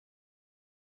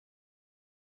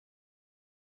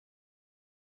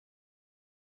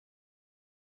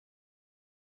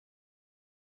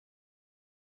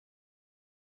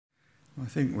I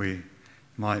think we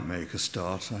might make a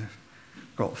start. I've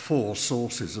got 4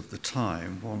 sources of the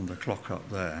time, one the clock up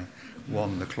there,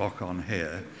 one the clock on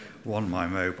here, one my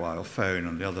mobile phone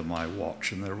and the other my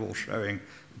watch, and they're all showing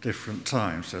different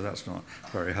times, so that's not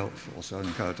very helpful. So I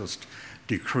think I'll just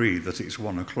decree that it's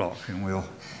 1 o'clock and we'll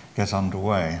get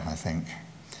underway, I think.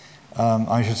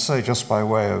 I should say, just by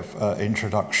way of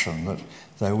introduction, that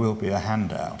there will be a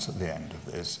handout at the end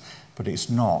of this, but it's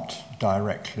not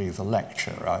directly the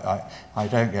lecture. I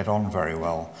don't get on very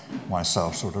well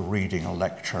myself sort of reading a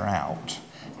lecture out.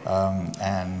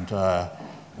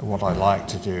 What I like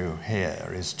to do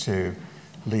here is to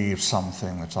leave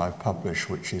something that I've published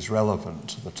which is relevant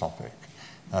to the topic,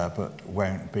 but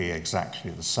won't be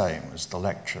exactly the same as the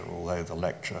lecture, although the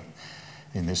lecture,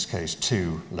 in this case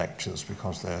 2 lectures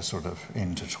because they're sort of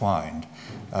intertwined,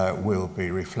 will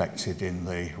be reflected in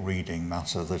the reading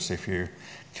matter that, if you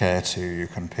care to, you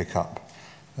can pick up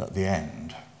at the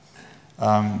end.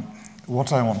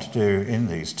 What I want to do in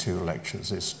these 2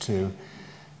 lectures is to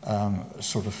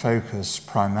sort of focus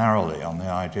primarily on the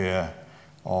idea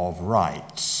of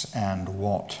rights and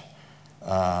what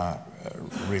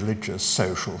religious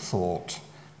social thought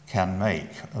can make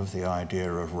of the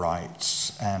idea of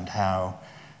rights, and how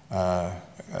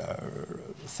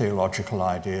theological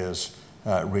ideas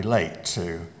relate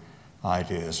to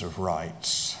ideas of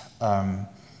rights.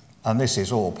 And this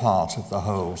is all part of the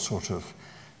whole sort of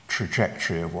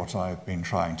trajectory of what I've been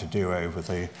trying to do over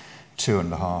the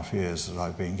 2.5 years that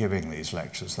I've been giving these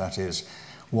lectures. That is,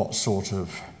 what sort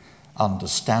of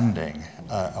understanding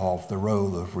of the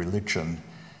role of religion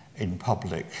in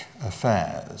public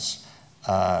affairs,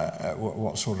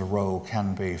 what sort of role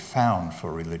can be found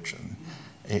for religion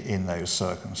in those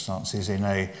circumstances in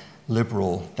a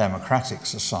liberal democratic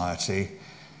society,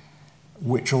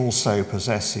 which also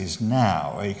possesses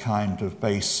now a kind of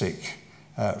basic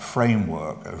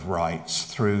framework of rights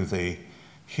through the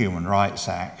Human Rights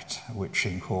Act, which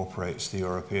incorporates the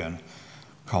European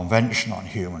Convention on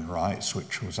Human Rights,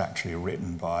 which was actually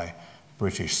written by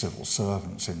British civil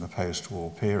servants in the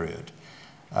post-war period,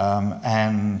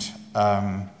 and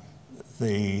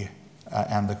the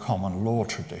common law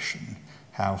tradition.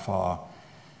 How far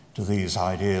do these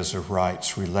ideas of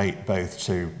rights relate both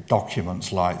to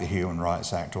documents like the Human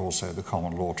Rights Act, also the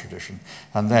common law tradition,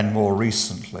 and then more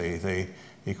recently the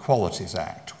Equalities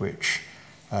Act, which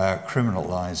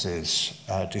criminalises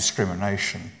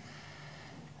discrimination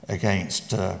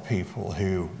against people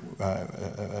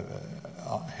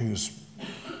whose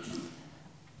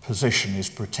position is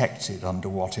protected under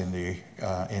what in the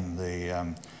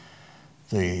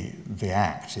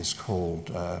Act is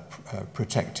called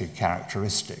protected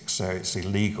characteristics. So it's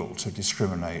illegal to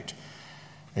discriminate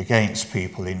against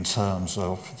people in terms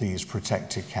of these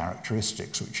protected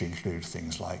characteristics, which include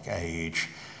things like age,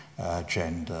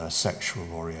 gender, sexual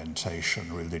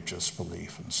orientation, religious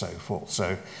belief, and so forth.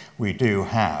 So we do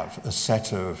have a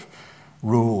set of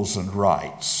rules and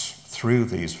rights through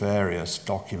these various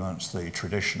documents, the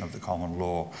tradition of the common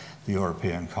law, the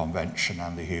European Convention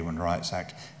and the Human Rights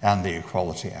Act and the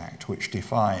Equality Act, which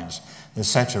defines the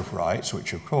set of rights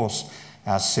which, of course,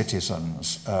 as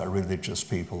citizens, religious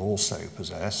people also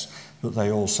possess, but they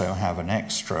also have an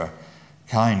extra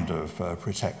kind of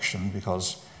protection,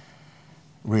 because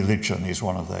religion is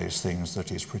one of those things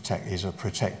that is a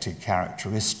protected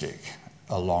characteristic,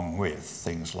 along with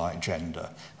things like gender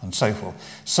and so forth.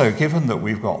 So given that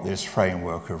we've got this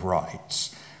framework of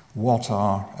rights, what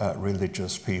are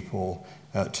religious people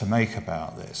to make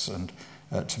about this and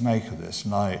to make of this?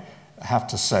 And I have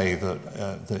to say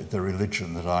that the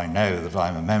religion that I know, that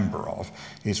I'm a member of,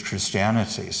 is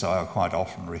Christianity, so I'll quite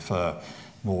often refer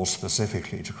more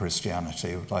specifically to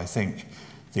Christianity, but I think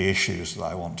the issues that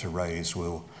I want to raise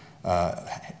will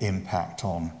impact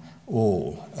on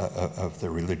all of the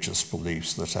religious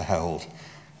beliefs that are held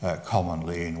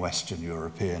commonly in Western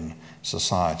European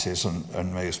societies,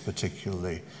 and most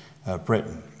particularly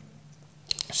Britain.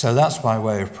 So that's by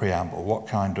way of preamble. What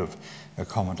kind of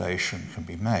accommodation can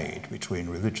be made between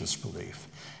religious belief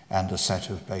and a set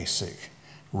of basic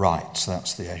rights?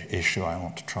 That's the issue I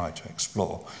want to try to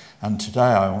explore. And today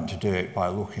I want to do it by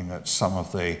looking at some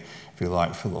of the, if you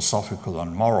like, philosophical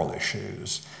and moral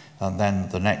issues. And then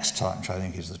the next time, which I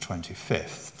think is the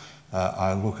 25th,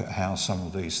 I'll look at how some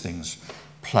of these things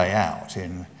play out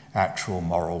in actual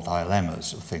moral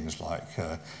dilemmas of things like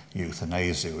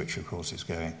euthanasia, which of course is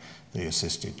going, the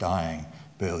assisted dying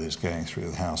bill is going through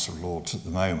the House of Lords at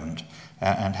the moment,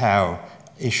 and how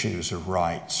issues of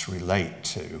rights relate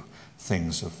to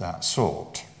things of that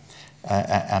sort.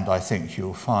 And I think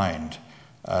you'll find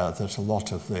that a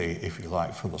lot of the, if you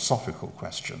like, philosophical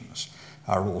questions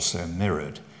are also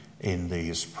mirrored in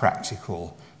these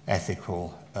practical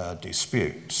ethical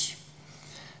disputes.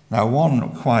 Now,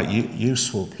 one quite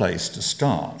useful place to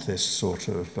start this sort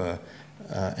of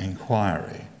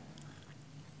inquiry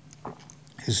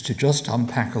is to just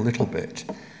unpack a little bit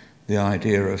the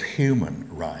idea of human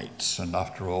rights. And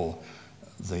after all,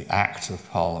 the Act of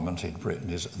Parliament in Britain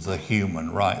is the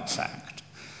Human Rights Act.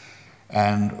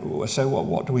 And so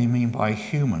what do we mean by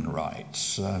human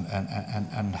rights?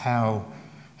 And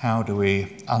how do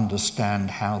we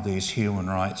understand how these human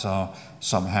rights are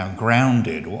somehow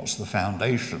grounded? What's the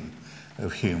foundation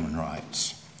of human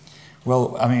rights?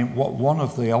 Well, I mean, one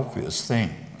of the obvious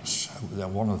things,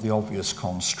 one of the obvious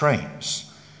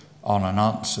constraints on an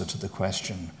answer to the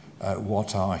question,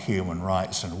 what are human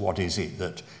rights and what is it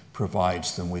that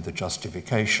provides them with a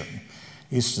justification,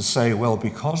 is to say, well,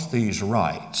 because these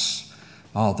rights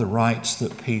are the rights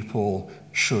that people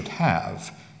should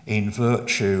have in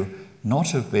virtue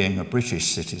not of being a British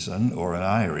citizen or an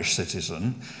Irish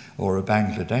citizen or a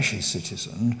Bangladeshi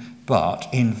citizen, but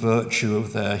in virtue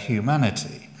of their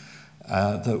humanity.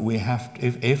 That we have,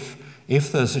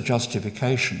 if there's a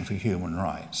justification for human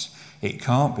rights, it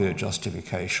can't be a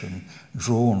justification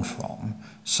drawn from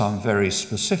some very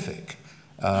specific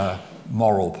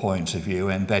moral point of view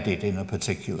embedded in a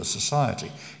particular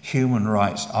society. Human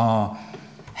rights are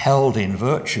held in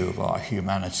virtue of our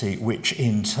humanity, which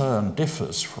in turn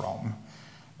differs from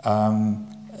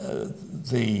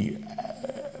the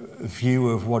view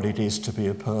of what it is to be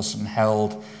a person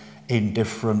held in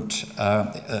different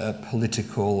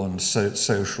political and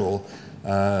social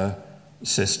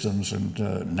systems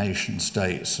and nation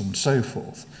states and so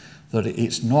forth. That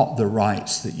it's not the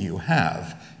rights that you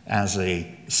have as a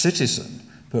citizen,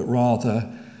 but rather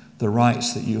the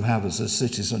rights that you have as a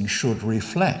citizen should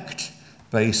reflect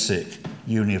basic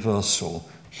universal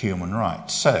human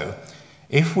rights. So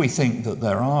if we think that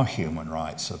there are human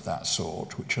rights of that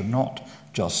sort, which are not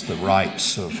just the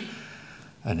rights of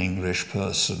an English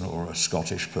person or a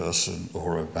Scottish person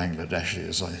or a Bangladeshi,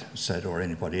 as I said, or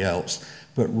anybody else,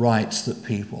 but rights that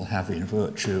people have in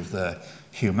virtue of their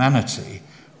humanity,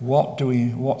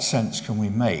 what sense can we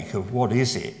make of what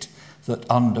is it that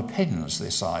underpins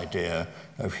this idea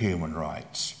of human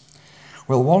rights?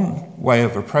 Well, one way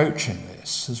of approaching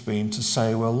this has been to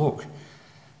say, well, look,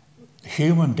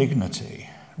 human dignity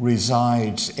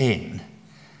resides in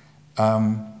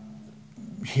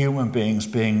human beings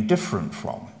being different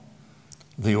from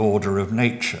the order of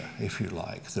nature, if you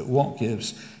like, that what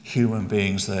gives human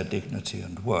beings their dignity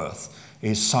and worth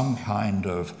is some kind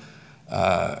of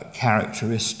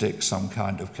characteristic, some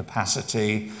kind of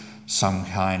capacity, some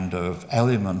kind of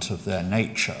element of their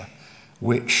nature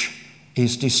which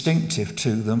is distinctive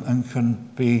to them and can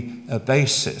be a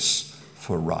basis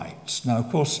for rights. Now, of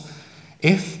course,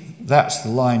 if that's the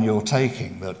line you're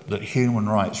taking, that human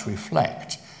rights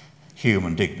reflect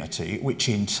human dignity, which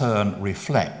in turn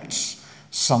reflects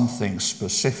something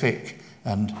specific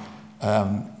and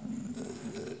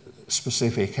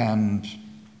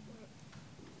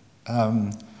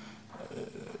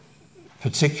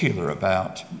particular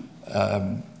about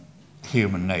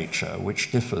human nature,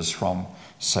 which differs from,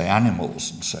 say,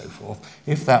 animals and so forth,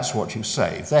 if that's what you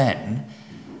say, then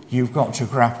you've got to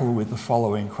grapple with the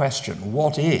following question.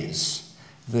 What is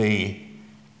the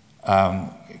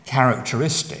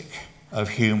characteristic of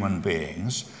human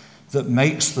beings that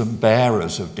makes them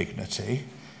bearers of dignity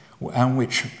and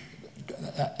which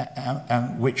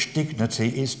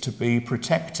dignity is to be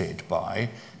protected by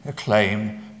a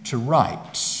claim to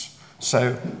rights?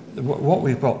 So what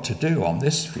we've got to do on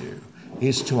this view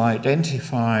is to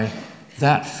identify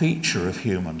that feature of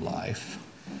human life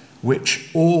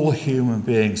which all human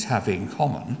beings have in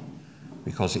common,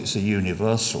 because it's a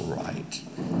universal right.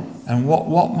 And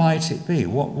what might it be?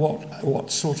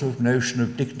 What sort of notion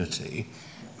of dignity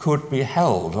could be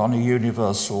held on a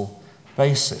universal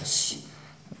basis?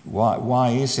 Why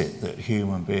is it that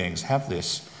human beings have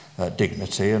this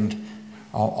dignity, and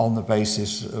on the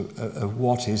basis of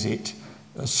what is it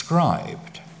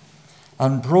ascribed?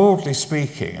 And broadly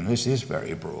speaking, and this is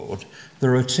very broad,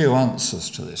 there are two answers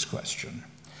to this question.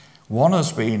 One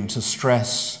has been to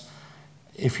stress,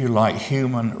 if you like,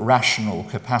 human rational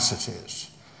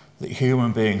capacities, that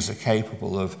human beings are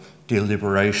capable of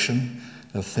deliberation,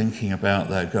 of thinking about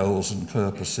their goals and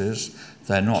purposes.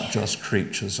 They're not just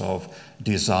creatures of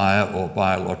desire or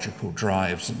biological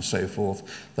drives and so forth.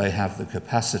 They have the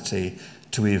capacity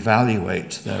to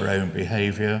evaluate their own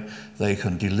behaviour. They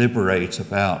can deliberate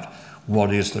about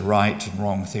what is the right and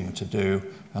wrong thing to do,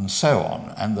 and so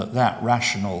on, and that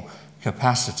rational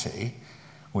capacity,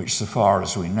 which so far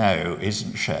as we know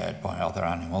isn't shared by other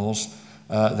animals,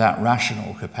 that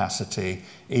rational capacity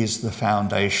is the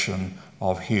foundation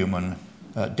of human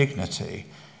dignity.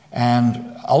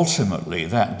 And ultimately,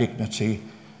 that dignity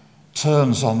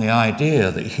turns on the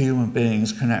idea that human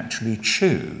beings can actually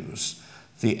choose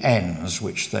the ends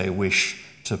which they wish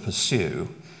to pursue,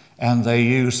 and they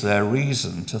use their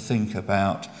reason to think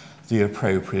about the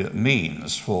appropriate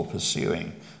means for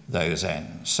pursuing those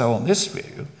ends. So on this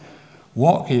view,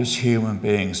 what gives human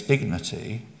beings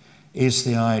dignity is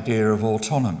the idea of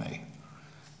autonomy,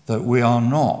 that we are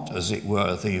not, as it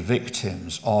were, the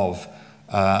victims of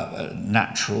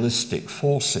naturalistic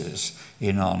forces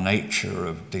in our nature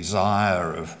of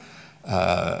desire of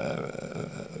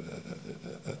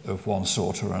one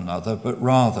sort or another, but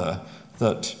rather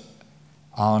that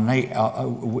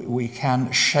we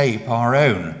can shape our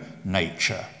own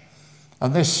nature.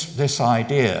 And this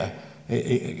idea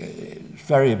is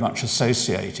very much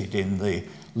associated in the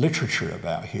literature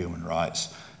about human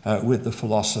rights with the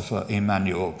philosopher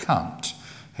Immanuel Kant,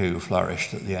 who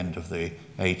flourished at the end of the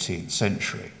 18th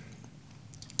century.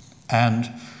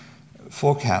 And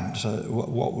for Kant,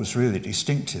 what was really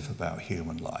distinctive about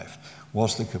human life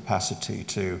was the capacity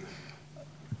to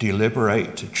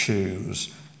deliberate, to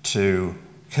choose, to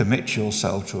commit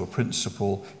yourself to a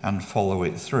principle and follow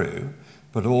it through,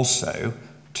 but also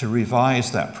to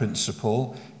revise that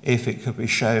principle if it could be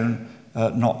shown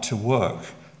not to work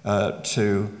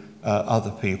to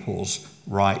other people's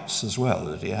rights as well,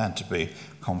 that it had to be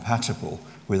compatible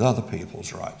with other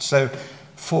people's rights. So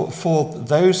for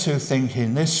those who think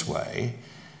in this way,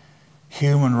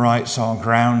 human rights are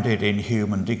grounded in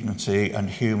human dignity, and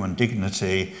human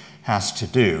dignity has to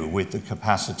do with the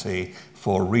capacity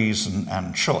for reason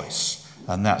and choice,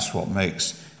 and that's what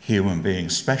makes human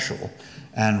beings special,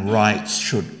 and rights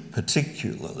should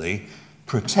particularly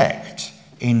protect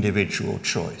individual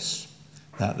choice.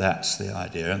 That's the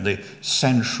idea, and the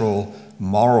central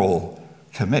moral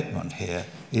commitment here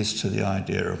is to the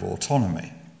idea of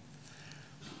autonomy.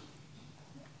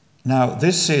 Now,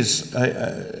 this is,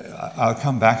 I'll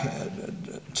come back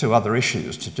to other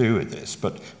issues to do with this,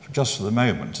 but just for the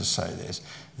moment to say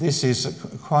this is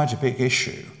quite a big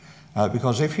issue,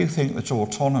 because if you think that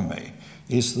autonomy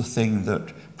is the thing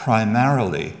that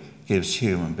primarily gives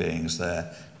human beings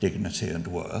their dignity and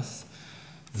worth,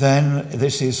 then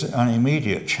this is an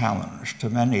immediate challenge to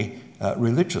many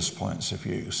religious points of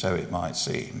view, so it might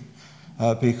seem,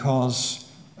 because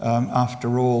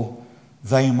after all,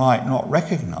 they might not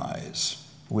recognize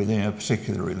within a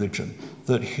particular religion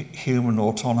that human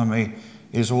autonomy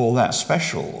is all that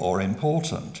special or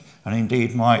important, and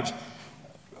indeed might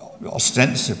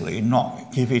ostensibly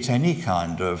not give it any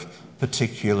kind of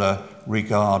particular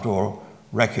regard or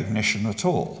recognition at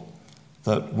all.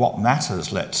 That what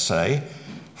matters, let's say,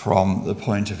 from the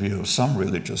point of view of some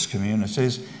religious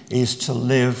communities, is to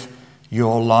live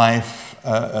your life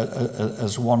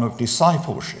as one of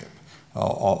discipleship,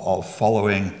 of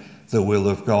following the will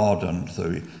of God and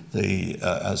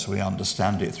as we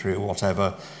understand it through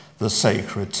whatever the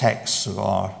sacred texts of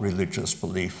our religious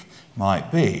belief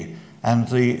might be. And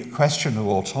the question of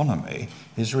autonomy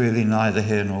is really neither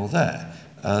here nor there.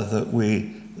 That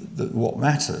what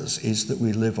matters is that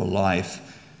we live a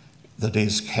life that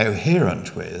is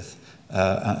coherent with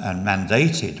and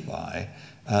mandated by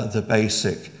the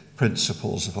basic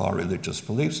principles of our religious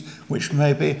beliefs, which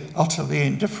may be utterly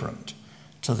indifferent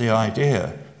to the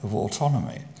idea of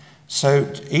autonomy.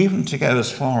 So even to go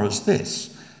as far as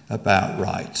this about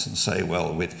rights and say,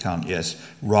 well, with Kant, yes,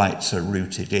 rights are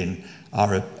rooted in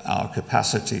our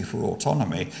capacity for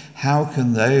autonomy, how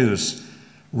can those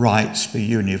rights be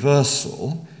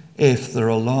universal if there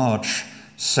are large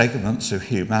segments of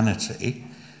humanity,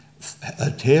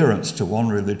 adherents to one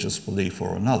religious belief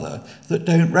or another, that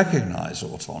don't recognize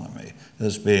autonomy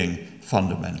as being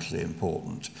fundamentally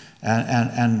important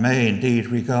and may indeed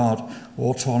regard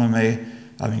autonomy,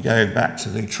 I mean, going back to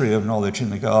the tree of knowledge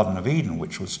in the Garden of Eden,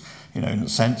 which was, in a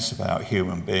sense about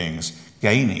human beings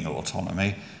gaining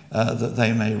autonomy, that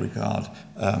they may regard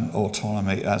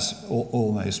autonomy as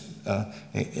almost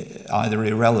either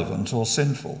irrelevant or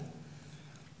sinful.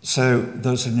 So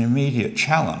there's an immediate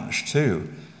challenge to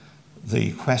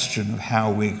the question of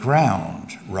how we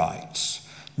ground rights.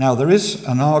 Now, there is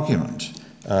an argument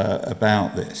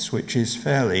about this, which is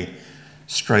fairly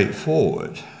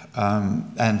straightforward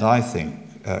and I think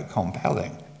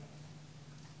compelling.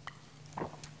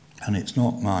 And it's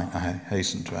not mine, I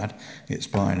hasten to add. It's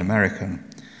by an American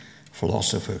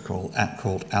philosopher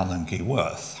called Alan G.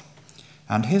 Worth.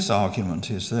 And his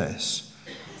argument is this,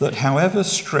 that however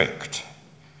strict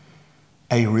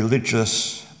a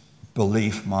religious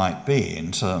belief might be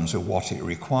in terms of what it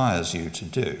requires you to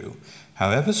do,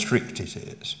 however strict it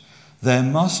is, there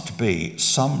must be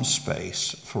some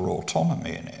space for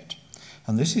autonomy in it.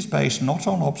 And this is based not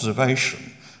on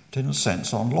observation, but in a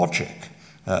sense on logic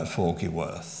for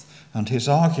Geworth. And his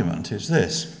argument is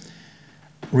this: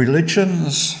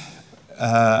 religions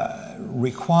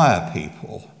require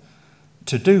people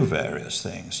to do various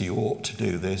things. You ought to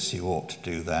do this, you ought to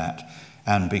do that.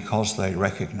 And because they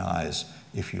recognize,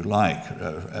 if you like,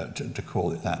 to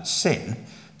call it that, sin,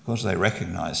 because they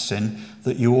recognize sin,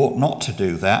 that you ought not to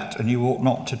do that and you ought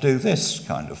not to do this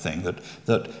kind of thing,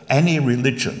 that any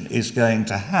religion is going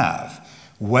to have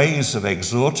ways of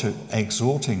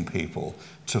exhorting people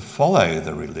to follow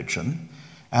the religion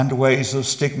and ways of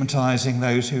stigmatizing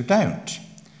those who don't.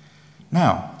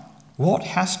 Now, what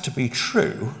has to be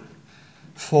true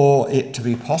for it to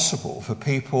be possible for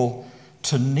people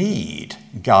to need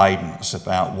guidance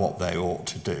about what they ought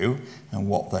to do and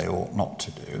what they ought not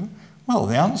to do? Well,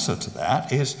 the answer to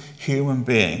that is human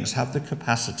beings have the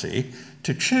capacity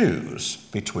to choose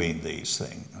between these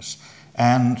things.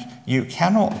 And you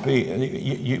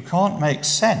can't make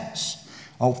sense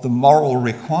of the moral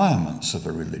requirements of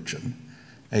a religion,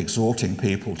 exhorting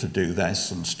people to do this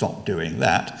and stop doing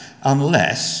that,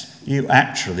 unless you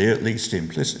actually, at least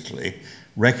implicitly,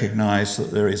 recognize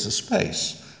that there is a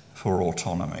space for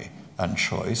autonomy and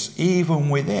choice, even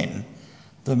within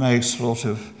the most sort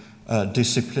of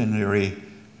disciplinary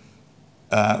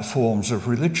forms of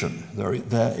religion. There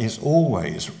is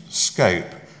always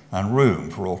scope and room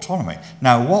for autonomy.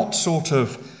 Now, what sort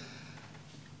of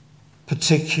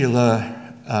particular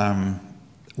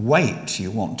weight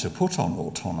you want to put on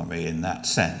autonomy in that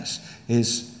sense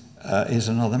is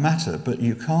another matter. But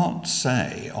you can't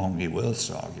say, on Geworth's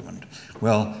argument,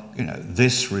 well, you know,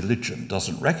 this religion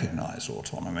doesn't recognize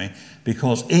autonomy,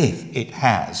 because if it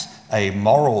has a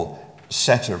moral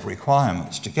set of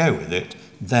requirements to go with it,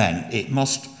 then it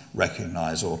must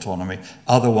recognize autonomy.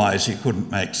 Otherwise, you couldn't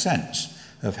make sense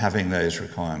of having those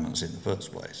requirements in the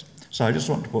first place. So I just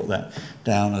want to put that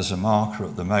down as a marker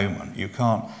at the moment. You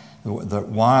can't, that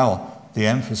while the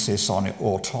emphasis on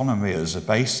autonomy as a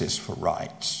basis for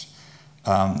rights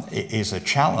is a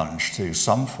challenge to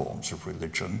some forms of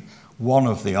religion, one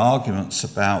of the arguments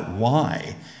about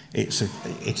why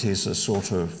it is a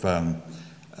sort of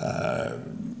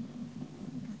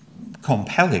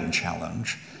compelling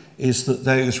challenge is that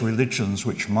those religions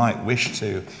which might wish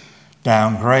to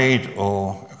downgrade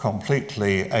or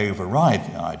completely override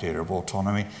the idea of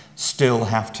autonomy still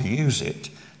have to use it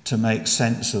to make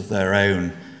sense of their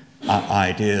own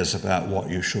ideas about what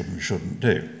you should and shouldn't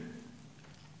do.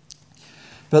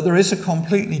 But there is a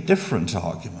completely different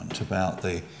argument about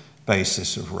the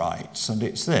basis of rights, and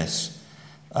it's this,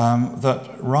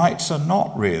 that rights are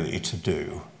not really to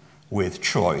do with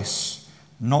choice,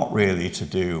 not really to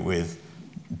do with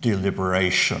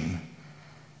deliberation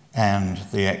and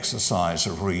the exercise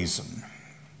of reason.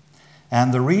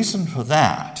 And the reason for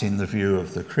that, in the view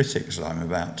of the critics I'm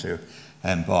about to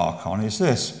embark on, is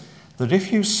this, that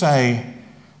if you say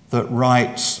that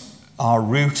rights are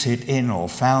rooted in or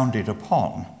founded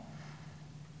upon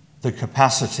the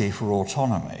capacity for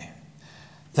autonomy,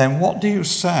 then what do you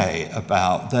say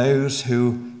about those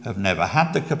who have never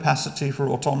had the capacity for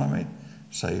autonomy,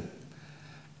 say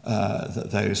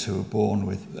that those who are born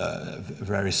with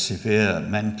very severe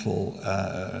mental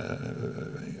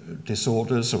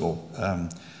disorders or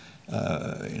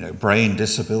brain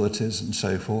disabilities and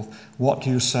so forth? What do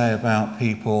you say about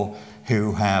people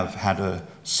who have had a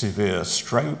severe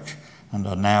stroke and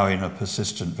are now in a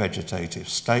persistent vegetative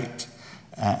state,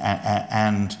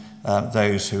 and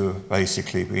those who have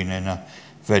basically been in a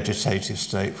vegetative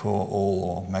state for all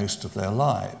or most of their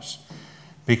lives?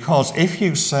 Because if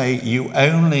you say you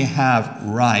only have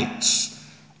rights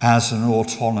as an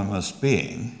autonomous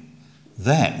being,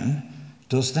 then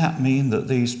does that mean that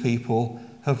these people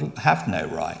have no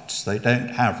rights? They don't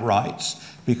have rights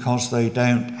because they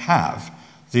don't have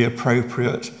the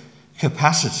appropriate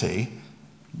capacity,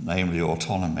 namely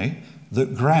autonomy,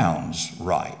 that grounds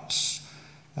rights.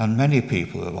 And many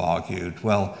people have argued,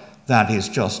 well, that is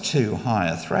just too high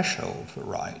a threshold for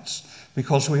rights,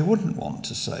 because we wouldn't want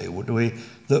to say, would we,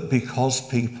 that because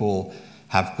people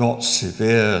have got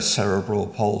severe cerebral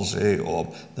palsy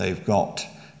or they've got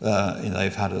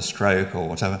they've had a stroke or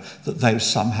whatever, that they've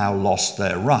somehow lost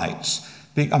their rights.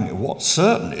 I mean, what's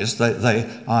certain is that they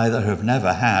either have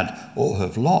never had or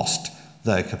have lost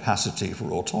their capacity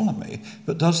for autonomy.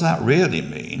 But does that really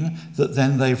mean that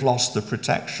then they've lost the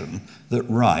protection that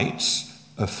rights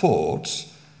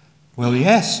affords? Well,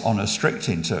 yes, on a strict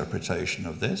interpretation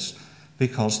of this,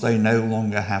 because they no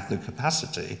longer have the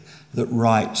capacity that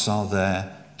rights are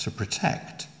there to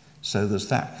protect. So there's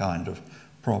that kind of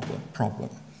problem.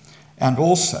 And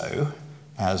also,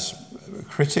 as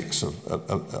critics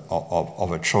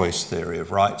of a choice theory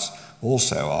of rights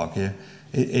also argue,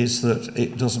 is that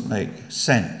it doesn't make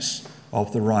sense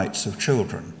of the rights of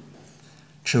children.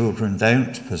 Children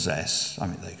don't possess, I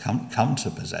mean, they come to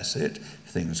possess it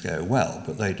if things go well,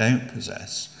 but they don't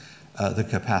possess the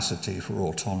capacity for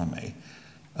autonomy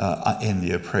in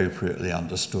the appropriately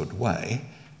understood way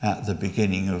at the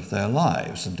beginning of their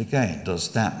lives. And again, does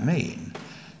that mean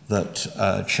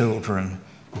that children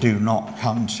do not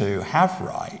come to have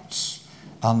rights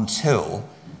until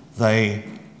they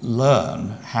learn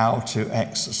how to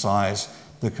exercise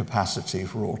the capacity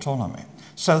for autonomy?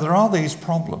 So there are these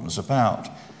problems about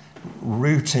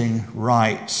rooting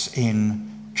rights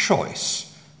in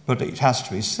choice, but it has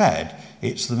to be said,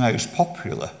 it's the most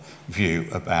popular view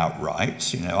about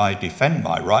rights. You know, I defend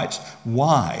my rights.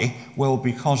 Why? Well,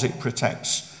 because it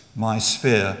protects my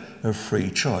sphere of free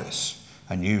choice,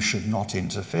 and you should not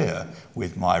interfere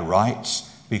with my rights,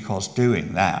 because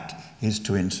doing that is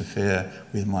to interfere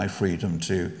with my freedom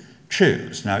to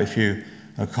choose. Now, if you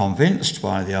are convinced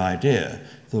by the idea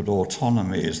that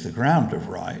autonomy is the ground of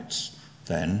rights,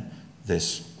 then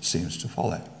this seems to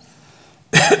follow.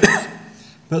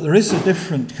 But there is a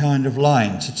different kind of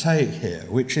line to take here,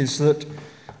 which is that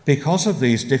because of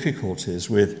these difficulties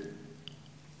with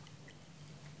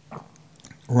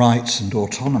rights and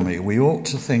autonomy, we ought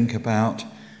to think about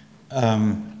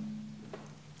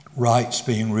rights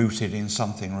being rooted in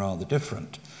something rather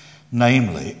different,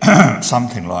 namely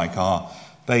something like our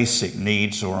basic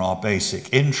needs or our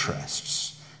basic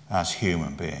interests as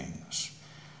human beings.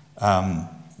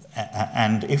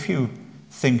 And if you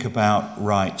think about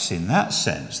rights in that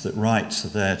sense, that rights are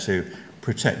there to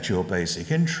protect your basic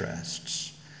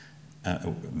interests,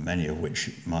 many of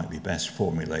which might be best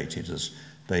formulated as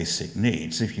basic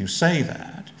needs, if you say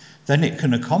that, then it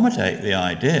can accommodate the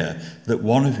idea that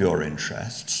one of your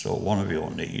interests or one of your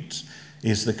needs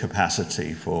is the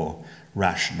capacity for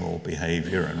rational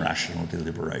behaviour and rational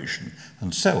deliberation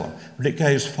and so on. But it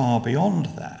goes far beyond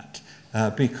that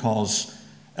because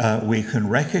we can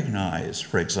recognise,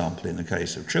 for example, in the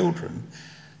case of children,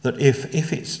 that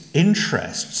if it's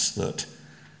interests that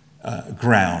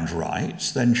ground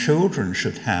rights, then children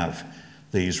should have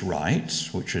these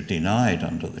rights, which are denied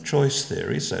under the choice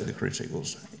theory, so the critic will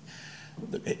say.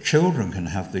 Children can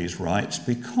have these rights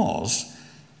because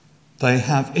they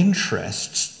have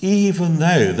interests, even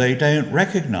though they don't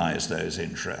recognise those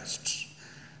interests.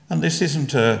 And this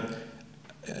isn't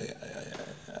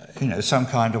some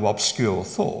kind of obscure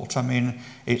thought. I mean,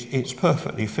 it's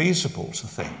perfectly feasible to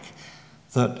think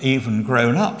that even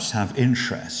grown-ups have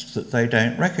interests that they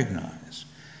don't recognise.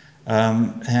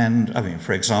 And, I mean,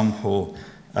 for example,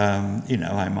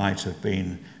 I might have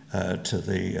been to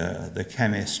the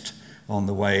chemist on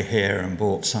the way here and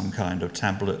bought some kind of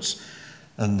tablets,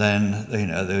 and then,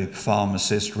 the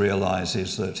pharmacist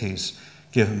realises that he's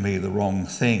given me the wrong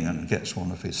thing and gets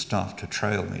one of his staff to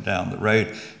trail me down the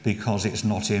road because it's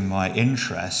not in my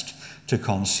interest to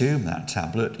consume that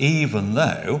tablet, even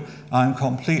though I'm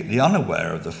completely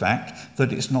unaware of the fact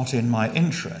that it's not in my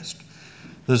interest.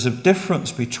 There's a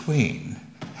difference between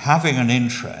having an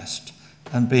interest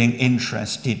and being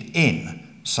interested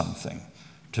in something.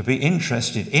 To be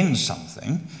interested in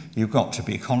something, you've got to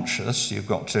be conscious, you've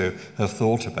got to have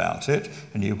thought about it,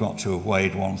 and you've got to have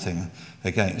weighed one thing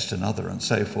against another and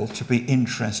so forth, to be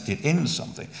interested in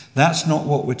something. That's not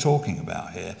what we're talking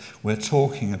about here. We're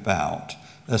talking about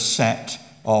a set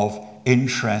of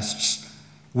interests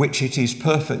which it is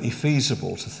perfectly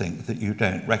feasible to think that you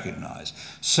don't recognise.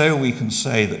 So we can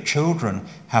say that children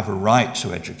have a right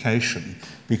to education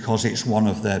because it's one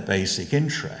of their basic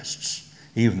interests,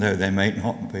 even though they may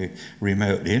not be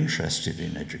remotely interested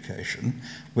in education.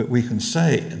 But we can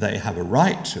say they have a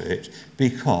right to it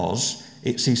because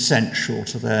it's essential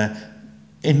to their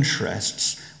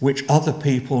interests, which other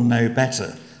people know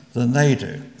better than they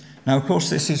do. Now, of course,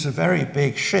 this is a very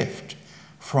big shift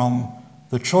from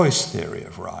the choice theory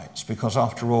of rights, because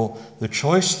after all, the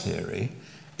choice theory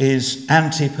is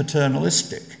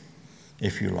anti-paternalistic,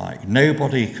 if you like.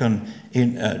 Nobody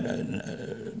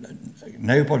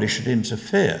should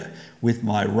interfere with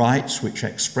my rights which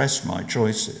express my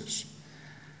choices,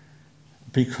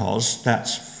 because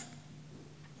that's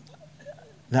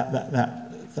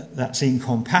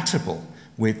incompatible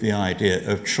with the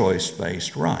idea of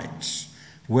choice-based rights.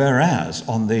 Whereas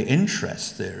on the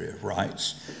interest theory of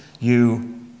rights,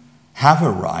 you have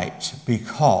a right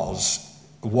because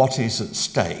what is at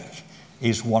stake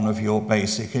is one of your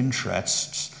basic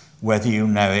interests, whether you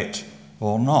know it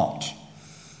or not.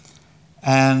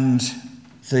 And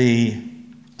the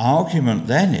argument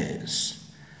then is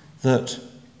that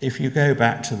if you go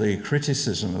back to the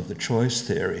criticism of the choice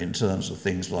theory in terms of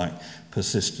things like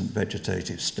persistent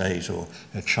vegetative state or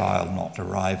a child not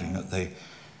arriving at the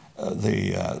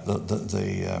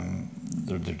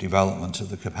development of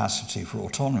the capacity for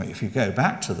autonomy, if you go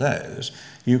back to those,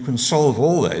 you can solve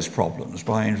all those problems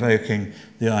by invoking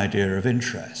the idea of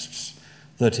interests,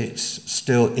 that it's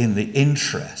still in the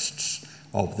interests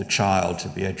of the child to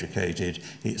be educated,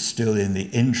 it's still in the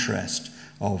interest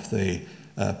of the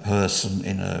person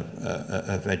in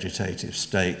a vegetative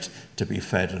state to be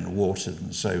fed and watered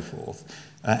and so forth,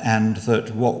 and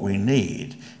that what we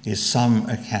need is some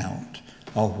account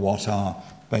of what our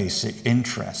basic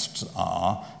interests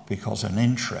are, because an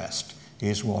interest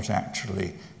is what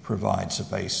actually provides a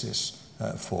basis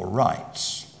for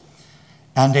rights.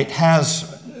 And it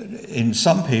has, in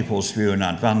some people's view, an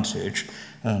advantage,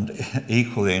 and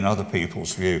equally in other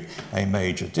people's view, a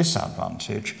major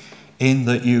disadvantage, in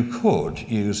that you could,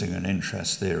 using an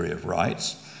interest theory of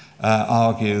rights,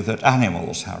 argue that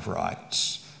animals have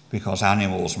rights, because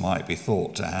animals might be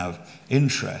thought to have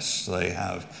interests. They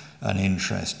have an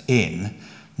interest in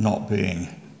not being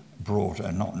brought,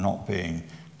 not being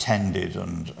tended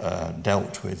and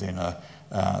dealt with in a.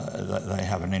 They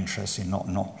have an interest in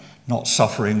not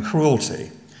suffering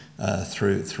cruelty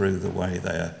through the way they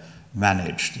are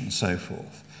managed and so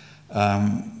forth.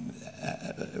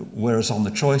 Whereas on the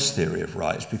choice theory of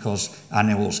rights, because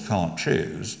animals can't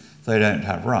choose, they don't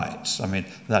have rights. I mean,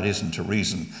 that isn't a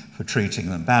reason for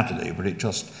treating them badly, but it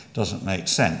just doesn't make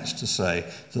sense to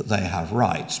say that they have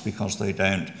rights because they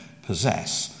don't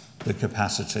possess the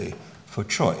capacity for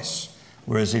choice.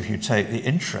 Whereas if you take the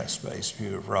interest-based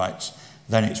view of rights,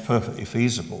 then it's perfectly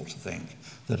feasible to think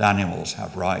that animals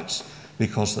have rights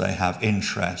because they have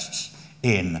interests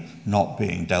in not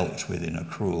being dealt with in a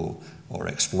cruel or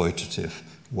exploitative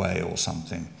way or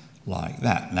something like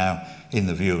that. Now, in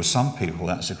the view of some people,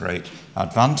 that's a great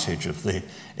advantage of the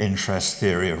interest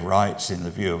theory of rights. In the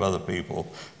view of other people,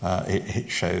 it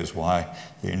shows why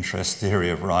the interest theory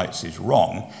of rights is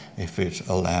wrong if it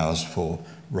allows for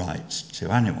rights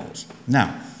to animals.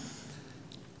 Now,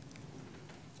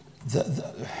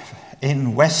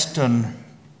 in Western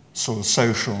sort of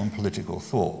social and political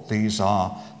thought, these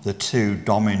are the two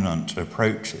dominant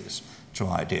approaches to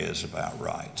ideas about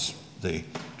rights: the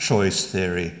choice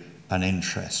theory and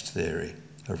interest theory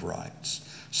of rights.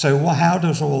 So how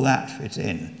does all that fit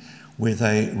in with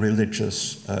a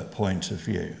religious point of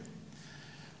view?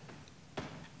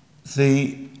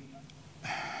 Sorry,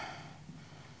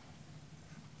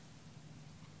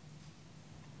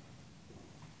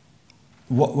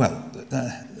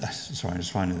 I'm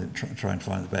just trying to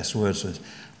find the best words for this.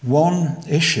 One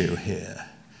issue here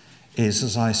is,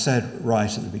 as I said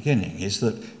right at the beginning, is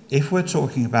that if we're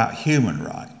talking about human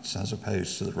rights, as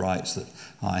opposed to the rights that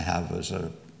I have as a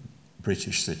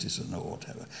British citizen or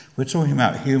whatever, we're talking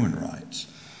about human rights,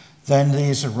 then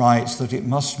these are rights that it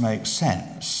must make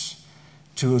sense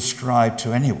to ascribe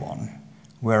to anyone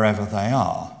wherever they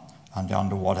are and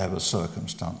under whatever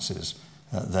circumstances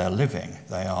they're living.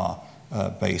 They are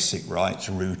basic rights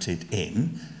rooted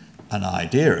in an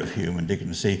idea of human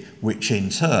dignity, which in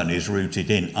turn is rooted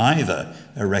in either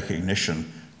a recognition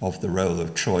of the role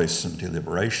of choice and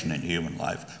deliberation in human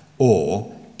life,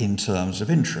 or in terms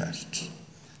of interests.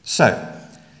 So,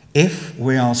 if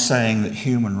we are saying that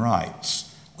human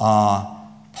rights are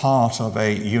part of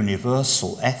a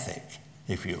universal ethic,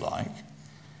 if you like,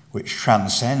 which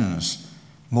transcends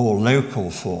more local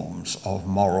forms of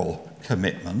moral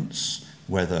commitments,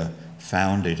 whether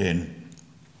founded in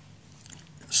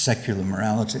secular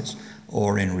moralities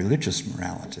or in religious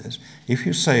moralities, if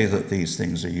you say that these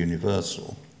things are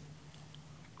universal,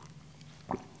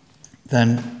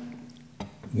 then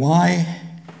why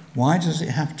does it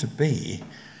have to be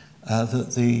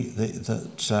that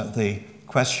the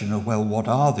question of, well, what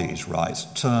are these rights,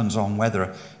 turns on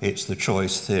whether it's the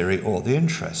choice theory or the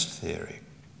interest theory?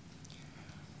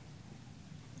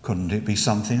 Couldn't it be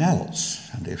something else?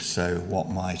 And if so, what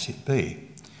might it be?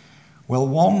 Well,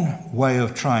 one way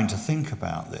of trying to think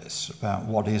about this, about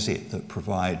what is it that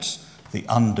provides the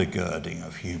undergirding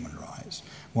of human rights,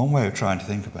 one way of trying to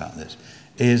think about this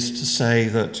is to say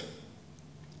that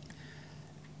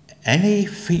any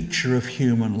feature of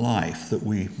human life that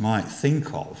we might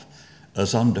think of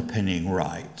as underpinning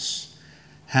rights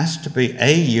has to be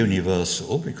A,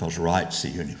 universal, because rights are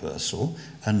universal,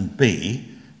 and B,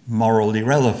 morally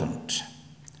relevant.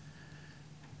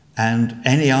 And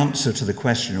any answer to the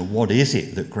question of what is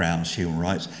it that grounds human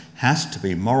rights has to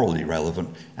be morally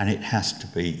relevant, and it has to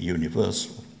be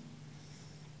universal.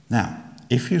 Now,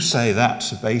 if you say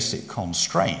that's a basic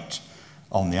constraint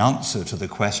on the answer to the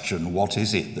question, what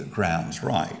is it that grounds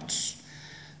rights,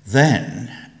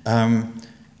 then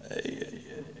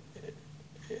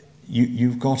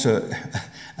you've got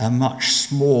a much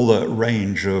smaller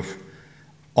range of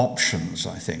options,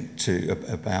 I think,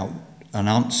 about an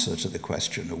answer to the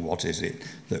question of what is it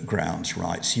that grounds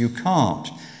rights. You can't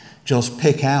just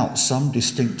pick out some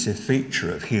distinctive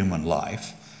feature of human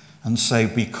life and say,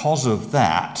 because of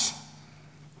that,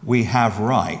 we have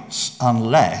rights,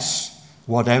 unless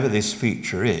whatever this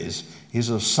feature is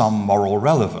of some moral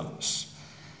relevance.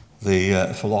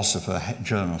 The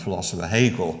German philosopher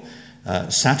Hegel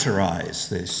satirized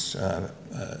this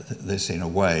in a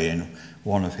way in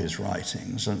one of his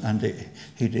writings, and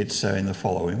he did so in the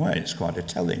following way. It's quite a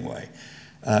telling way.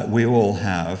 We all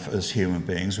have, as human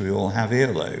beings, we all have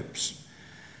earlobes.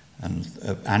 And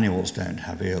animals don't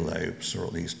have earlobes, or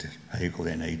at least Hegel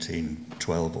in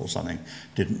 1812 or something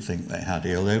didn't think they had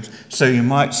earlobes. So you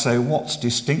might say what's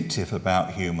distinctive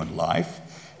about human life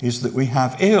is that we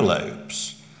have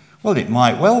earlobes. Well, it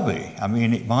might well be. I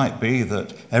mean, it might be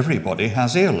that everybody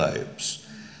has earlobes.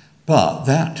 But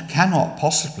that cannot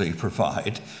possibly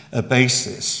provide a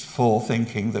basis for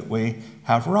thinking that we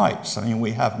have rights. I mean,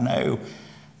 we have no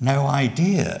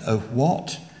idea of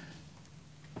what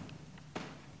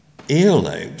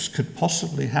earlobes could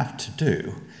possibly have to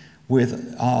do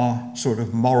with our sort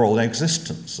of moral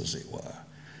existence, as it were.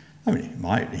 I mean,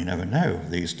 you never know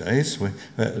these days.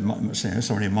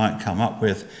 Somebody might come up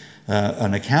with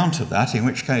an account of that, in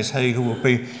which case Hegel will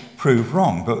be proved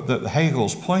wrong. But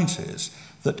Hegel's point is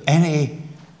that any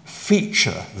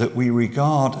feature that we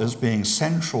regard as being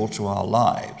central to our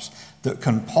lives that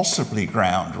can possibly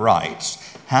ground rights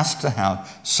has to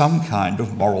have some kind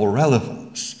of moral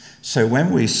relevance. So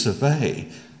when we survey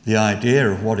the idea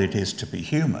of what it is to be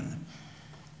human,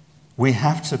 we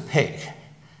have to pick,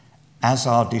 as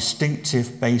our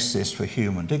distinctive basis for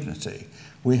human dignity,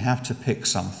 we have to pick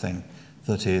something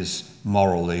that is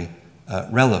morally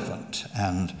relevant.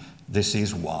 And this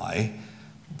is why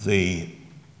the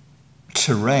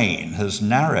terrain has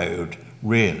narrowed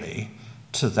really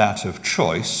to that of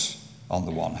choice on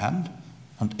the one hand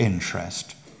and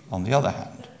interest on the other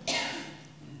hand.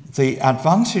 The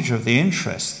advantage of the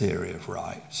interest theory of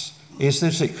rights is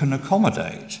that it can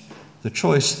accommodate the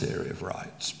choice theory of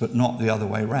rights, but not the other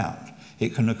way round.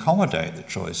 It can accommodate the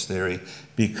choice theory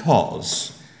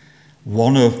because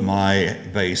one of my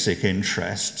basic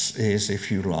interests is,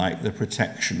 if you like, the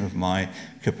protection of my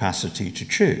capacity to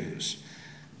choose.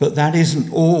 But that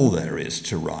isn't all there is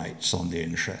to rights on the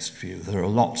interest view. There are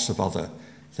lots of other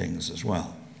things as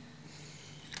well.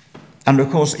 And of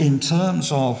course, in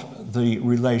terms of the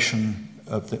relation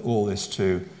of all this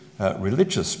to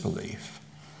religious belief,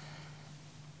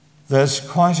 there's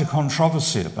quite a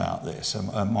controversy about this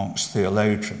amongst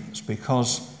theologians,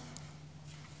 because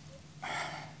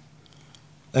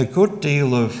a good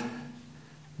deal of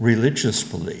religious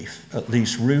belief, at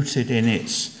least rooted in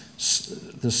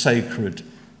the sacred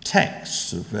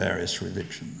texts of various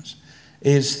religions,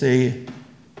 is the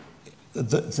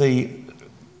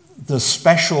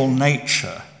special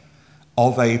nature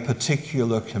of a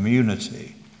particular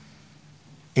community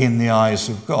in the eyes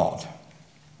of God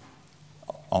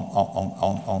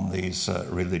on these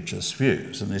religious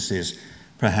views. And this is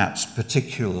perhaps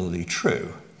particularly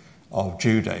true of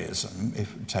Judaism,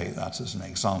 if you take that as an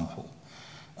example,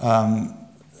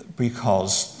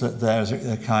 because there's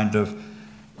a kind of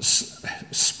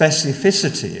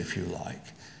specificity, if you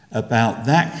like, about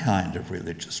that kind of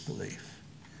religious belief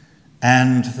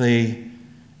and the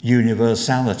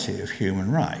universality of human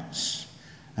rights.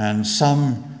 And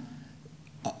some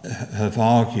have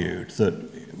argued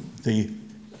that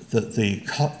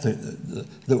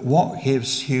that what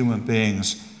gives human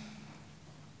beings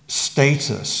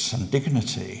status and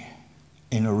dignity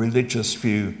in a religious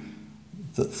view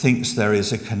that thinks there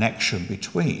is a connection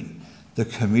between the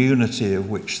community of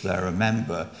which they're a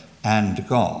member and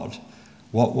God,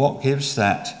 what gives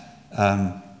that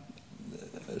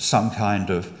some kind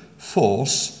of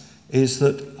force is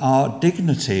that our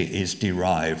dignity is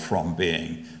derived from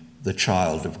being the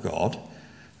child of God,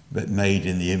 but made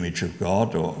in the image of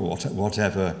God, or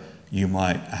however you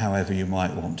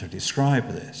might want to describe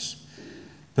this.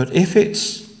 But if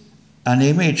it's an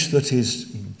image that is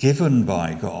given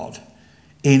by God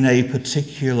in a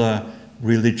particular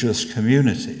religious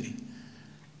community,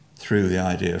 through the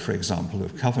idea, for example,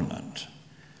 of covenant,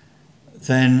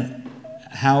 then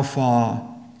how far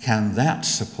can that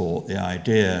support the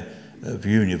idea of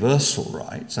universal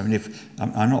rights? I mean,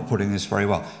 I'm not putting this very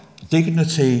well.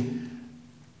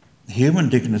 Human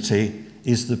dignity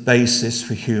is the basis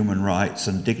for human rights,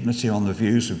 and dignity on the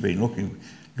views we've been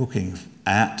looking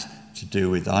at to do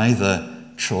with either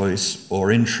choice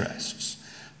or interests.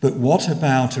 But what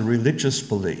about a religious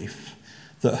belief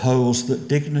that holds that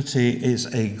dignity is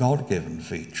a God-given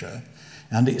feature,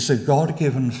 and it's a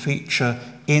God-given feature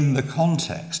in the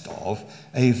context of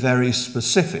a very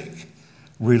specific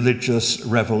religious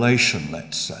revelation,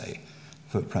 let's say,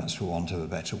 perhaps for want of a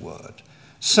better word.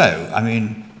 So, I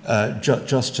mean,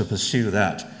 just to pursue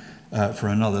that for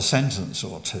another sentence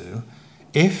or two,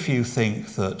 if you think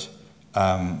that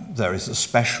there is a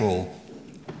special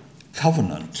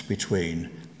covenant between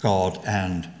God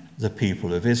and the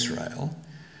people of Israel,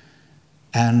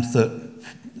 and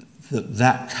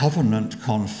that covenant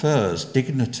confers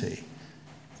dignity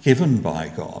given by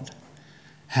God,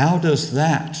 how does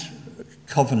that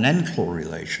covenantal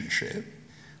relationship,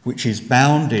 which is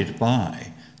bounded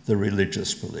by the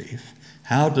religious belief,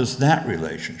 how does that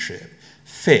relationship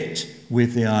fit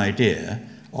with the idea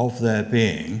of there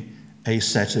being a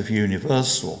set of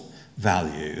universal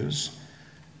values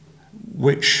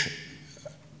which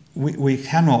we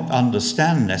cannot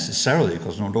understand necessarily,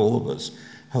 because not all of us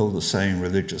hold the same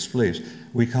religious beliefs.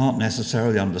 We can't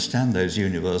necessarily understand those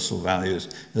universal values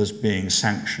as being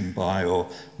sanctioned by or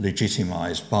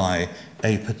legitimized by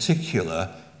a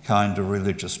particular kind of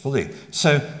religious belief.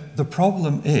 So the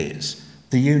problem is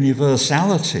the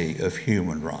universality of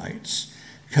human rights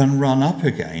can run up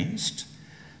against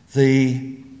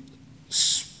the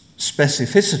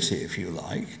specificity, if you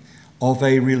like, of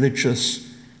a religious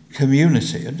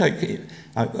community. And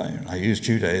I use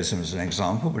Judaism as an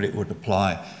example, but it would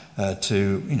apply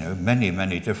to many,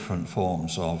 many different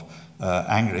forms of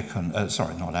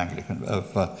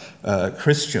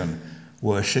Christian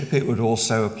worship. It would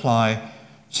also apply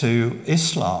to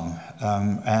Islam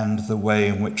and the way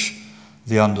in which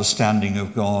the understanding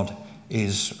of God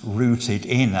is rooted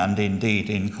in and indeed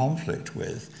in conflict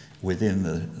within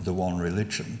the one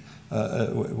religion.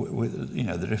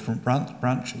 The different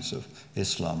branches of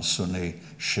Islam, Sunni,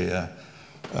 Shia,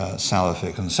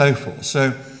 Salafic, and so forth.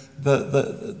 So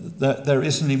there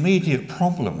is an immediate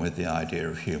problem with the idea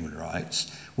of human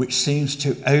rights, which seems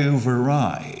to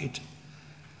override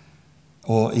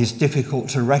or is difficult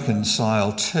to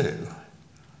reconcile to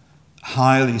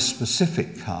highly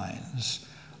specific kinds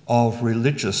of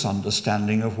religious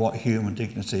understanding of what human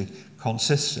dignity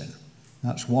consists in.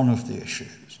 That's one of the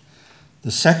issues.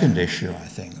 The second issue, I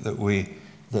think,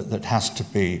 that has to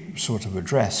be sort of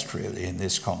addressed really in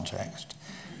this context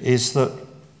is that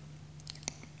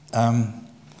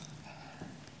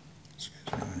excuse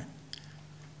me a minute.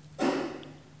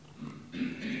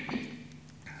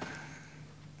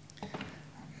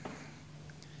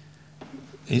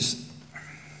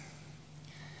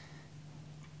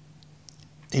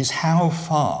 Is how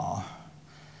far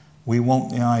we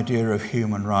want the idea of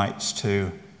human rights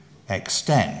to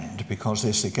extend, because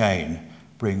this again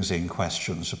brings in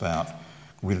questions about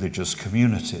religious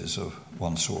communities of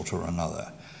one sort or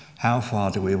another. How far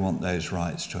do we want those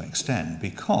rights to extend?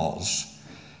 Because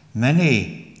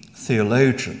many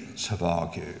theologians have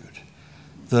argued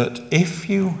that if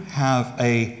you have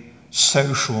a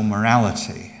social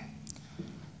morality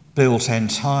built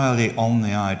entirely on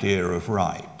the idea of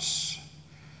rights,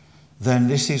 then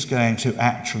this is going to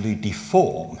actually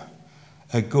deform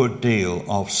a good deal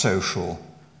of social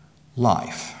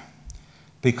life,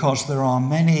 because there are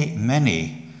many,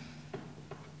 many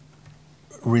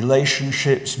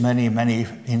relationships, many, many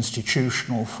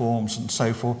institutional forms and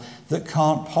so forth that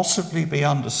can't possibly be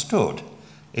understood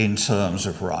in terms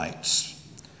of rights.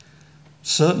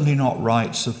 Certainly not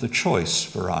rights of the choice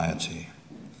variety,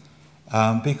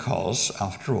 because,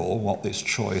 after all, what this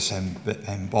choice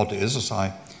embodies, as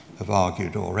I have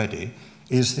argued already,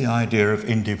 is the idea of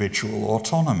individual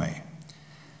autonomy.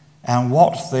 And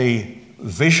what the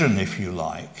vision, if you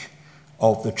like,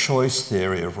 of the choice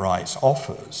theory of rights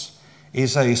offers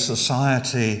is a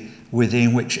society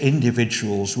within which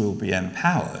individuals will be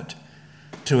empowered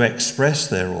to express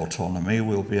their autonomy,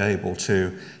 will be able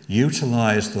to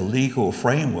utilize the legal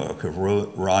framework of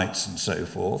rights and so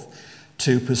forth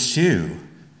to pursue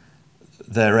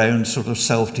their own sort of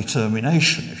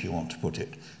self-determination, if you want to put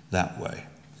it that way.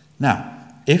 Now,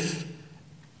 if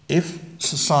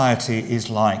society is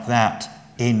like that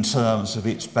in terms of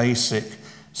its basic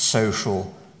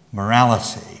social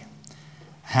morality,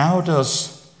 how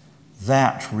does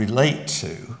that relate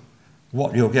to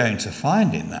what you're going to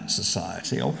find in that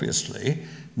society, obviously,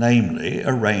 namely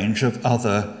a range of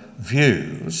other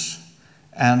views,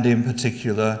 and in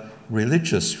particular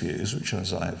religious views, which,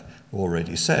 as I've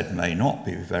already said, may not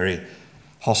be very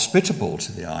hospitable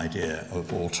to the idea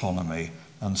of autonomy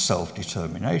and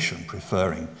self-determination,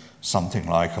 preferring something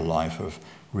like a life of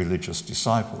religious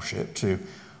discipleship to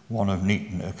one of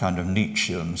a kind of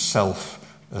Nietzschean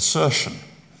self-assertion.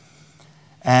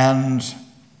 And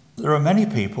there are many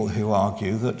people who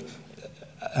argue that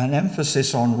an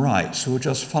emphasis on rights will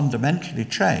just fundamentally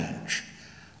change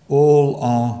all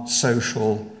our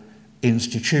social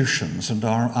institutions and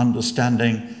our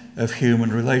understanding of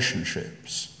human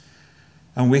relationships.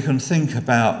 And we can think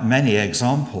about many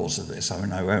examples of this. I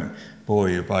mean, I won't bore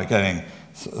you by going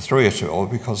through it all,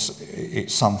 because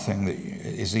it's something that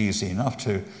is easy enough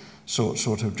to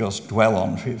sort of just dwell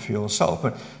on for yourself.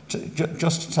 But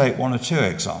just to take one or two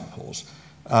examples,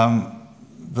 how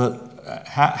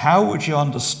would you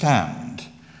understand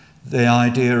the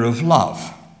idea of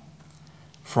love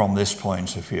from this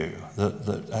point of view?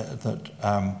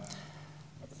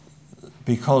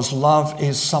 Because love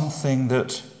is something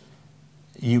that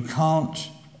you can't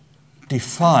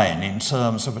define in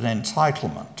terms of an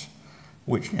entitlement,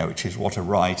 which is what a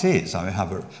right is.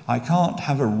 I can't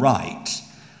have a right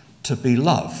to be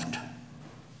loved.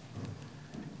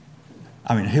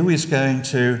 I mean, who is going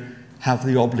to have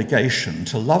the obligation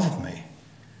to love me?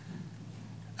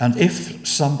 And if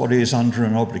somebody is under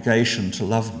an obligation to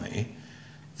love me,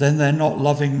 then they're not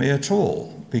loving me at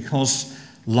all, because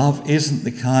love isn't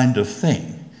the kind of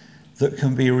thing that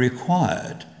can be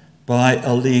required by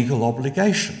a legal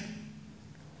obligation.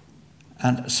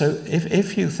 And so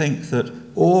if you think that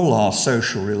all our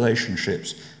social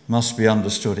relationships must be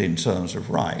understood in terms of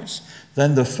rights,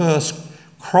 then the first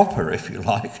cropper, if you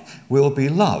like, will be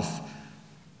love.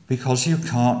 Because you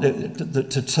can't,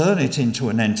 to turn it into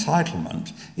an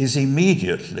entitlement is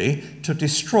immediately to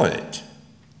destroy it.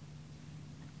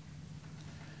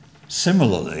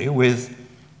 Similarly, with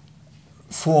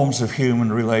forms of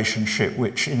human relationship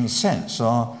which, in a sense,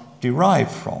 are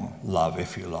derived from love,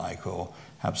 if you like, or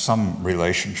have some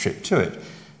relationship to it.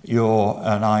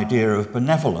 An idea of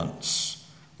benevolence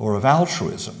or of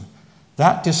altruism,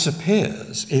 that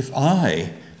disappears if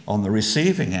I, on the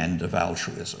receiving end of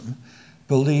altruism,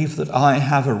 believe that I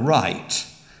have a right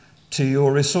to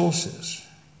your resources.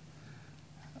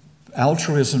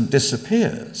 Altruism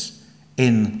disappears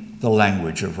in the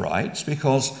language of rights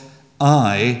because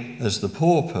I, as the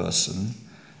poor person,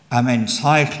 am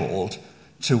entitled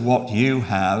to what you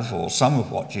have, or some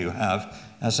of what you have,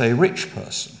 as a rich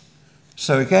person.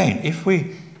 So again, if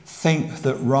we think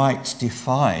that rights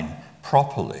define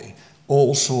properly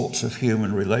all sorts of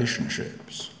human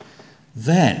relationships,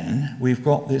 then we've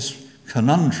got this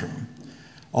conundrum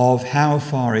of how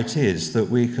far it is that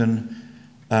we can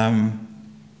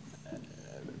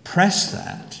press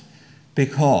that,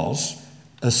 because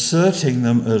asserting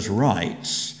them as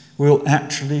rights will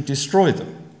actually destroy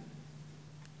them.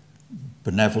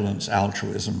 Benevolence,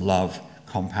 altruism, love,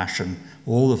 compassion,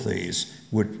 all of these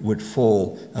would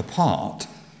fall apart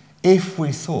if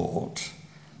we thought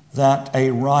that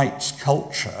a rights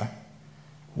culture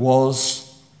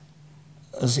was,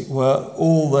 as it were,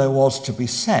 all there was to be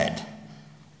said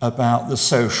about the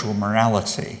social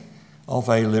morality of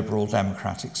a liberal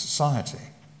democratic society.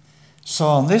 So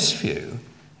on this view,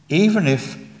 even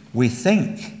if we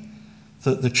think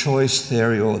that the choice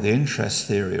theory or the interest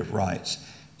theory of rights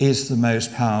is the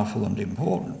most powerful and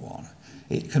important one,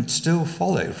 it can still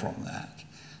follow from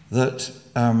that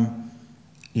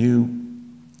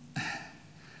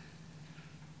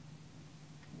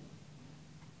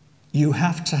you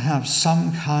have to have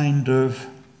some kind of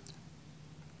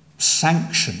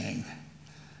sanctioning,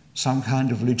 some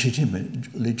kind of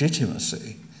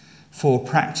legitimacy for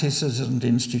practices and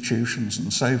institutions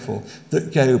and so forth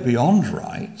that go beyond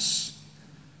rights,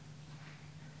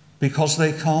 because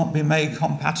they can't be made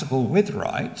compatible with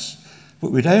rights.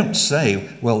 But we don't say,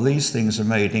 well, these things are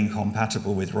made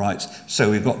incompatible with rights,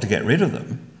 so we've got to get rid of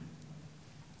them,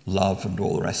 love and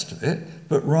all the rest of it,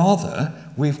 but rather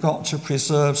we've got to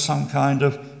preserve some kind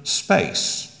of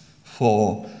space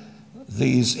for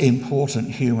these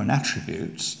important human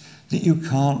attributes that you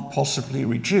can't possibly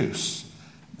reduce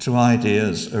to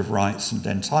ideas of rights and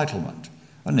entitlement.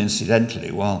 And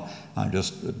incidentally, while I'm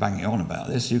just banging on about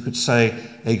this, you could say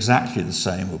exactly the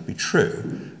same would be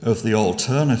true of the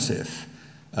alternative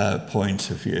point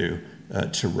of view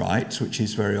to rights, which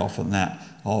is very often that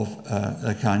of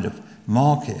a kind of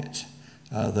market,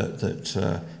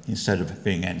 that instead of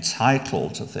being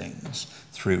entitled to things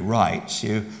through rights,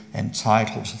 you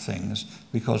entitled to things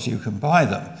because you can buy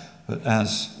them. But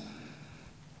as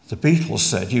the Beatles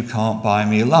said, you can't buy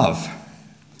me love.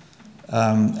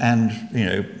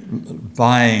 And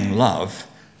buying love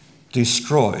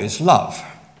destroys love.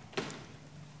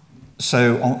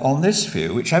 So on this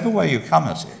view, whichever way you come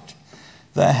at it,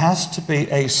 there has to be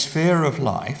a sphere of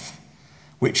life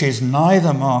which is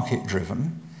neither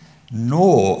market-driven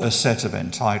nor a set of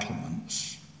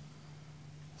entitlements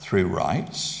through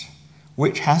rights,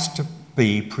 which has to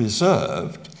be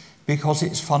preserved because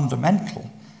it's fundamental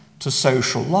to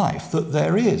social life, that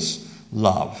there is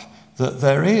love, that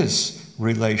there is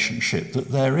relationship, that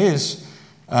there is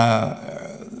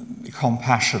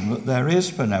compassion, that there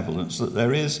is benevolence, that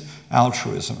there is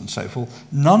altruism and so forth,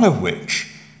 none of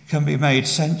which can be made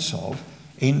sense of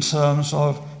in terms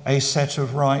of a set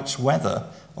of rights, whether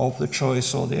of the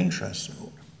choice or the interest.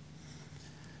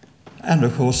 And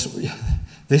of course,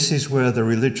 this is where the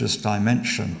religious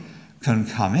dimension can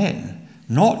come in,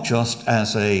 not just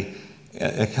as a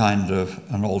kind of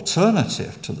an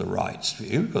alternative to the rights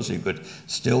view, because you could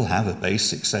still have a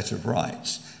basic set of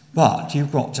rights, but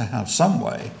you've got to have some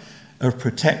way of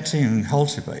protecting and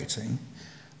cultivating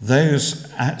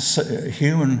those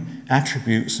human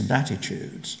attributes and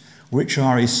attitudes which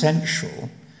are essential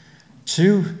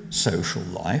to social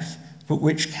life, but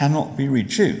which cannot be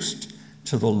reduced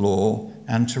to the law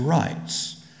and to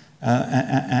rights.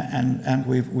 And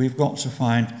we've got to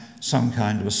find some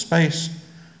kind of a space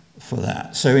for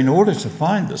that. So in order to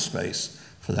find the space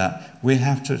for that, we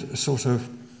have to sort of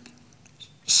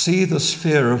see the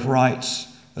sphere of rights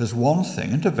as one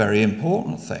thing, and a very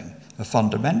important thing, a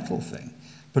fundamental thing,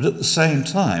 but at the same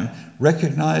time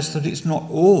recognise that it's not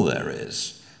all there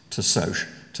is to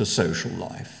social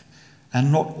life,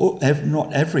 and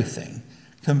not everything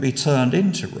can be turned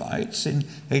into rights in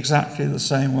exactly the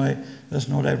same way as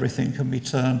not everything can be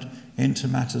turned into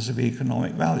matters of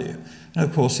economic value. And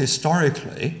of course,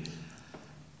 historically,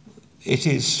 it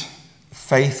is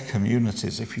faith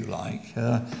communities, if you like,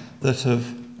 that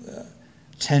have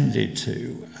tended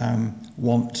to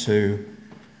want to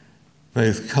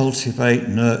both cultivate,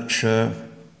 nurture,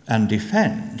 and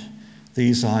defend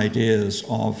these ideas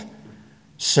of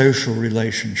social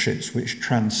relationships which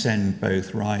transcend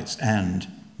both rights and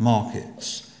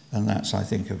markets. And that's, I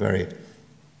think, a very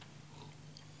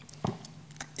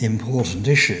important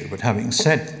issue. But having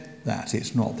said that,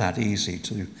 it's not that easy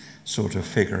to sort of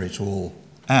figure it all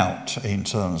out in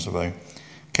terms of a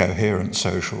coherent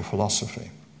social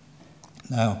philosophy.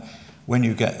 Now, when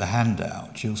you get the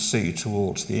handout, you'll see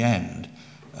towards the end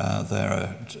there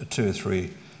are 2 or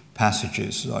 3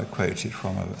 passages that I quoted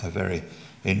from a very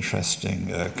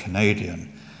interesting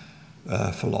Canadian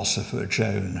philosopher,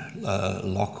 Joan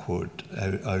Lockwood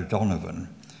O'Donovan,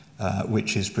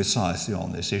 which is precisely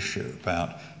on this issue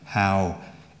about how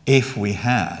if we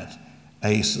had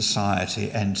a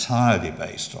society entirely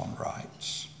based on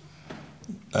rights,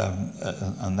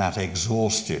 and that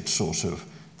exhausted sort of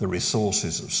the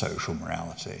resources of social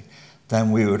morality,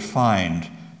 then we would find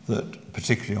that,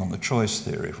 particularly on the choice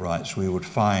theory of rights, we would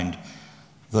find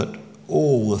that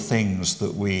all the things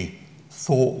that we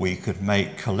thought we could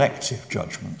make collective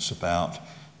judgments about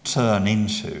turn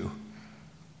into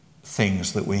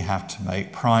things that we have to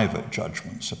make private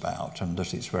judgments about, and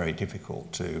that it's very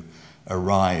difficult to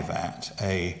arrive at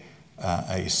a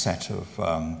set of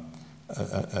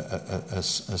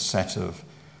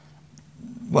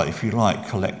well, if you like,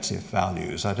 collective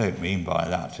values. I don't mean by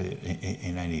that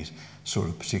in any sort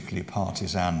of particularly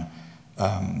partisan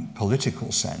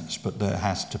political sense, but there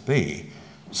has to be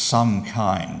some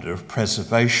kind of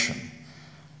preservation,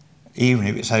 even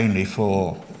if it's only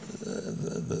for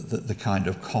the kind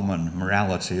of common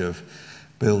morality of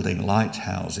building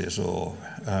lighthouses or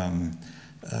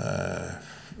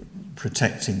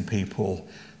protecting people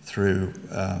through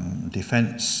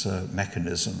defence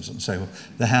mechanisms and so on.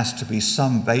 There has to be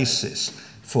some basis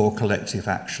for collective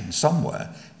action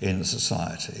somewhere in the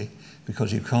society,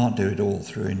 because you can't do it all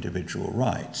through individual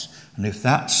rights. And if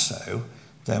that's so,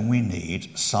 then we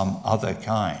need some other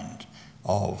kind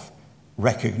of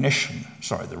recognition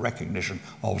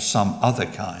of some other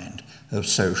kind of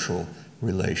social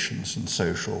relations and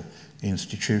social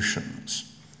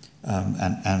institutions.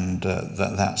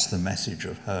 That's the message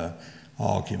of her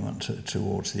argument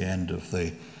towards the end of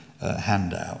the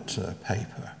handout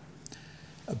paper.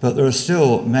 But there are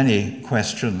still many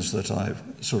questions that I've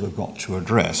sort of got to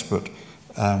address, but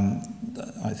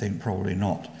I think probably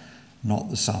not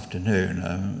this afternoon.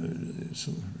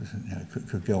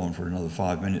 Could go on for another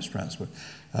 5 minutes perhaps, but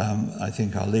I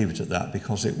think I'll leave it at that,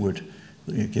 because it would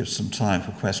give some time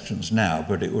for questions now,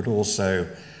 but it would also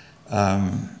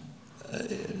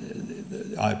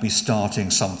I'd be starting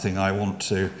something I want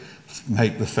to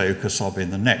make the focus of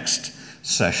in the next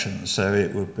session, so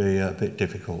it would be a bit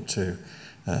difficult to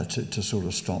sort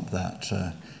of stop that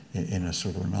in a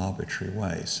sort of an arbitrary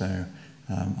way. So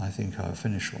I think I'll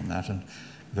finish on that, and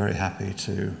very happy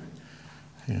to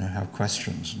have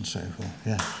questions and so forth.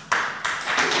 Yeah.